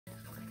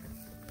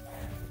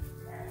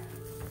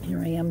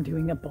here I am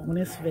doing a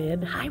bonus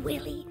vid. Hi,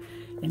 Willie!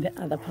 And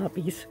the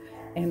puppies.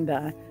 And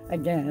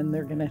again,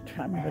 I'm gonna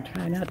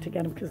try not to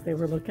get them because they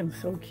were looking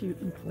so cute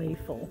and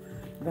playful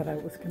that I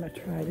was gonna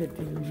try to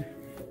do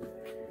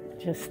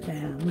just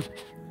them.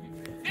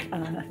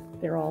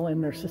 They're all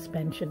in their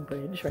suspension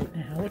bridge right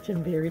now, which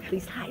I'm very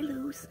pleased. Hi,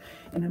 Luce.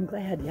 And I'm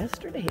glad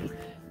yesterday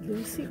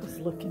Lucy was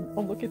looking.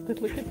 Oh, look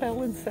at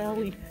Belle and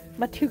Sally,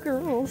 my two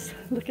girls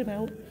looking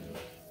out.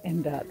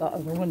 And the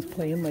other one's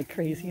playing like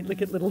crazy.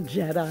 Look at little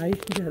Jedi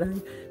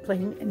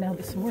playing. And now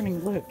this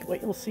morning, look,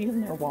 what you'll see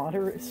in their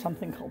water is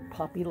something called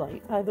Puppy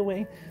Light, by the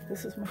way.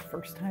 This is my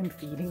first time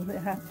feeding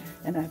that,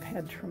 and I've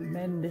had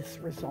tremendous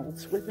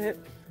results with it.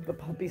 The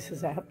puppies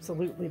has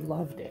absolutely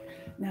loved it.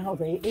 Now,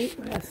 they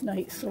ate last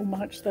night so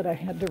much that I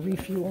had to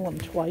refuel them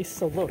twice.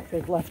 So look,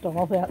 they've left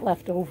all that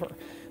left over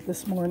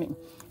this morning.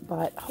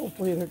 But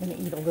hopefully they're going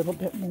to eat a little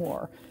bit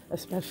more,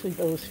 especially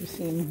those who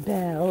seem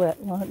Belle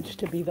at lunch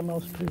to be the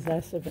most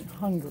possessive and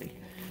hungry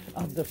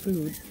of the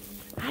food.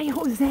 Hi,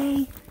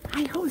 Jose.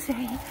 Hi, Jose.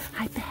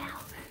 Hi,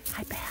 Belle.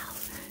 Hi, Belle.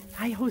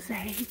 Hi,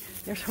 Jose.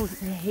 There's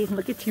Jose.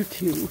 Look at you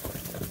two.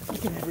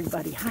 Look at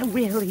everybody. Hi,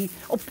 Willie.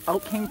 Oh,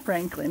 out came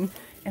Franklin.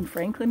 And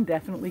Franklin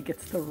definitely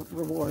gets the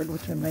reward,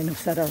 which I might have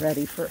said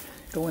already, for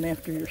going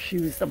after your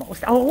shoes the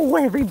most. Oh,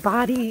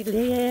 everybody.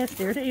 Yes,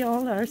 there they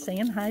all are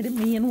saying hi to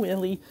me and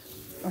Willie.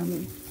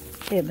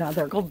 And now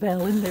there go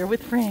Belle in there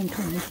with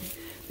Franklin.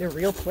 They're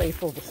real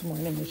playful this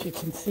morning, as you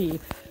can see.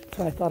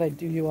 So I thought I'd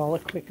do you all a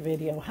quick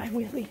video. Hi,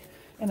 Willie.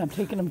 And I'm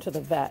taking them to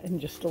the vet in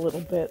just a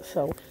little bit.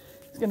 So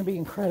it's going to be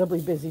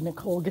incredibly busy.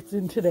 Nicole gets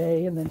in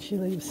today and then she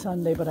leaves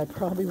Sunday, but I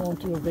probably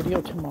won't do a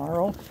video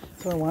tomorrow.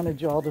 So I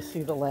wanted you all to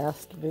see the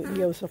last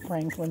videos of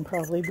Franklin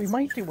probably. We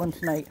might do one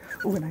tonight.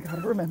 Oh, and I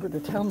got to remember to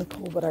tell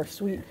Nicole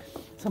that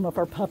some of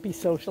our puppy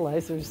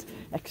socializers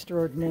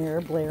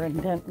extraordinaire, Blair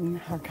and Denton,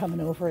 are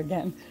coming over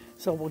again.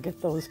 So we'll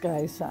get those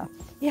guys,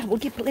 yeah, we'll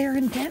get Blair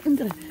and Denton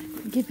to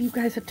give you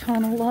guys a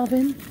ton of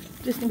loving,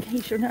 just in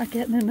case you're not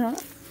getting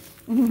enough.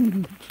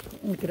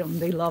 Look at them,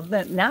 they love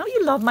that. Now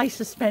you love my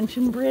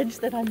suspension bridge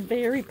that I'm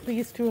very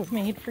pleased to have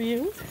made for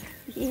you.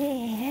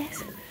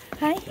 Yes.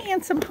 Hi,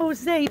 handsome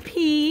Jose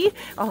P.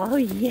 Oh,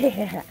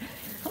 yeah.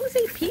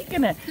 Jose P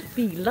gonna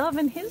be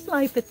loving his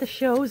life at the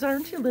shows,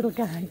 aren't you, little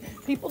guy?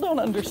 People don't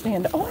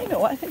understand. Oh, I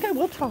know. I think I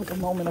will talk a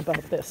moment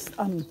about this.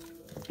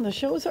 The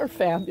shows are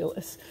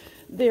fabulous.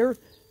 They're,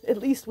 at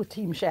least with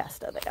Team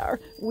Shasta, they are.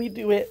 We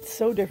do it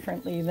so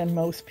differently than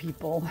most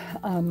people.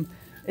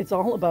 It's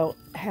all about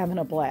having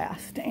a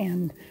blast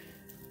and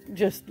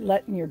just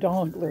letting your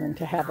dog learn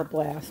to have a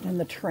blast. And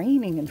the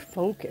training and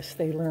focus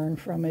they learn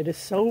from it is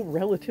so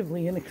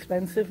relatively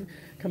inexpensive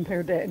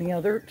compared to any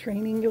other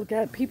training you'll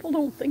get. People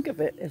don't think of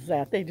it as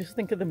that. They just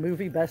think of the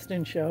movie Best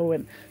in Show,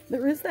 and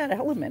there is that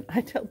element. I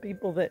tell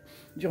people that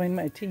join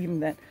my team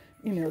that,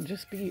 you know,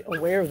 just be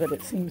aware that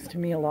it seems to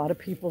me a lot of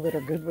people that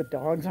are good with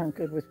dogs aren't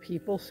good with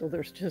people. So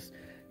there's just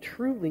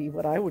truly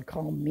what I would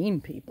call mean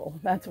people.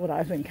 That's what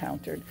I've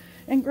encountered.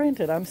 And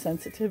granted, I'm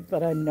sensitive,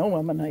 but I know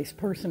I'm a nice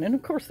person. And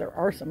of course, there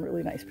are some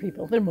really nice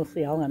people. They're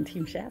mostly all on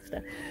Team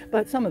Shasta.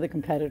 But some of the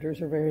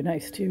competitors are very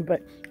nice too.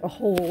 But a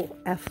whole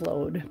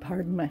F-load,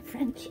 pardon my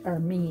French, are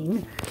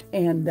mean.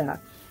 And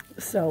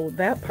so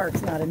that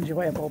part's not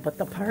enjoyable. But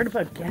the part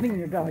about getting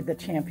your dog the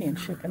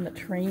championship and the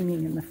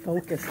training and the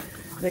focus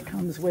that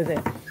comes with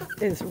it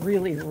is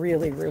really,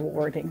 really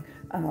rewarding.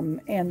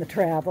 And the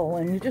travel,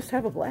 and you just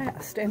have a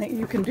blast. And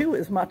you can do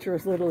as much or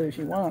as little as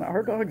you want.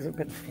 Our dogs have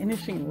been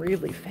finishing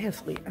really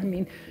fastly. I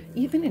mean,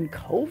 even in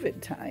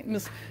COVID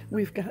times,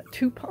 we've got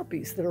 2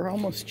 puppies that are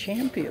almost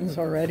champions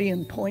already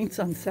and points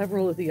on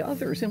several of the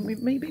others. And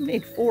we've maybe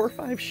made 4 or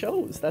 5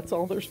 shows. That's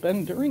all there's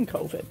been during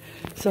COVID.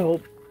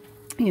 So,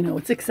 you know,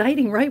 it's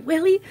exciting, right,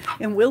 Willie?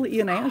 And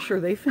Willie and Asher,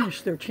 they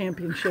finished their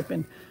championship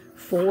in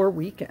 4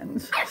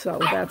 weekends. So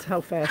that's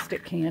how fast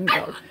it can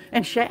go.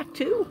 And Shaq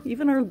too,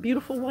 even our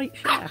beautiful white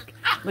Shaq.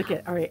 Look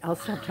at, all right, I'll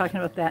stop talking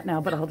about that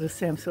now, but I'll just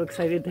say I'm so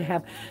excited to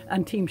have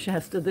on Team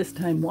Shasta this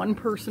time 1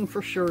 person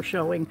for sure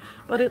showing,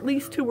 but at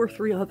least 2 or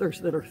 3 others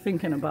that are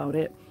thinking about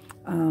it.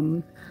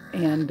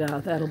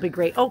 That'll be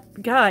great. Oh,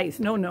 guys,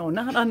 no,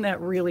 not on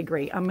that really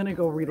great. I'm going to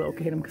go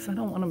relocate them because I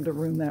don't want them to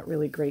ruin that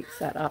really great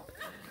setup.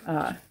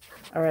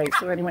 All right,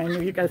 so anyway, I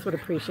knew you guys would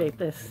appreciate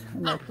this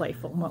in their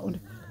playful mode.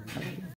 All right.